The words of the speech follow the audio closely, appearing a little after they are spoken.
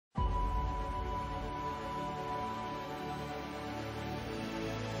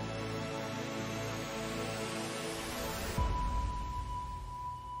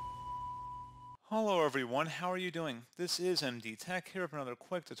Hello everyone, how are you doing? This is MD Tech here with another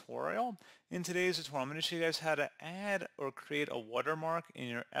quick tutorial. In today's tutorial, I'm going to show you guys how to add or create a watermark in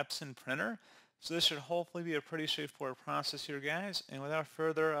your Epson printer. So this should hopefully be a pretty straightforward process here, guys. And without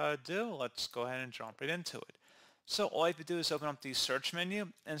further ado, let's go ahead and jump right into it. So all I have to do is open up the search menu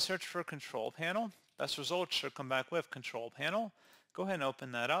and search for Control Panel. Best results should come back with Control Panel. Go ahead and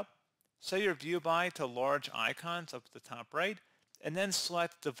open that up. Set your view by to large icons up at the top right, and then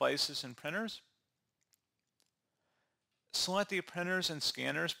select Devices and Printers. Select the Printers and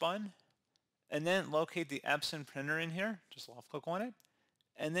Scanners button, and then locate the Epson printer in here. Just left click on it,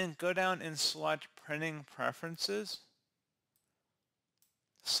 and then go down and select Printing Preferences.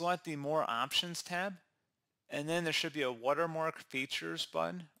 Select the More Options tab, and then there should be a Watermark Features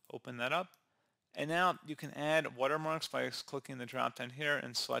button. Open that up, and now you can add watermarks by clicking the drop down here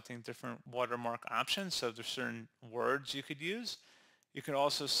and selecting different watermark options. So there's certain words you could use. You can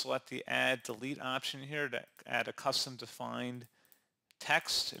also select the Add Delete option here to add a custom defined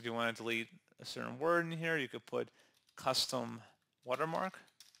text. If you want to delete a certain word in here, you could put custom watermark,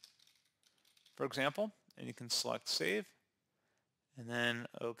 for example, and you can select Save, and then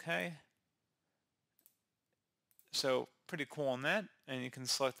OK. So pretty cool on that, and you can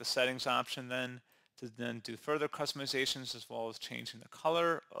select the settings option then to then do further customizations as well as changing the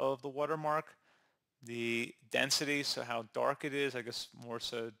color of the watermark, the density, so how dark it is, I guess more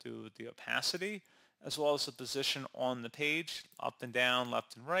so do the opacity, as well as the position on the page, up and down,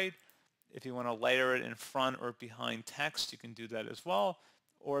 left and right. If you want to layer it in front or behind text, you can do that as well.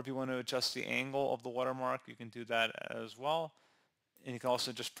 Or if you want to adjust the angle of the watermark, you can do that as well. And you can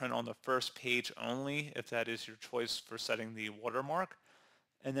also just print on the first page only if that is your choice for setting the watermark.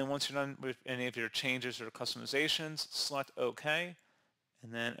 And then once you're done with any of your changes or customizations, select OK,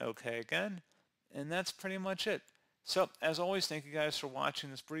 and then OK again. And that's pretty much it. So as always, thank you guys for watching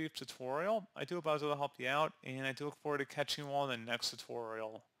this brief tutorial. I do hope I was able to help you out, and I do look forward to catching you all in the next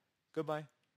tutorial. Goodbye.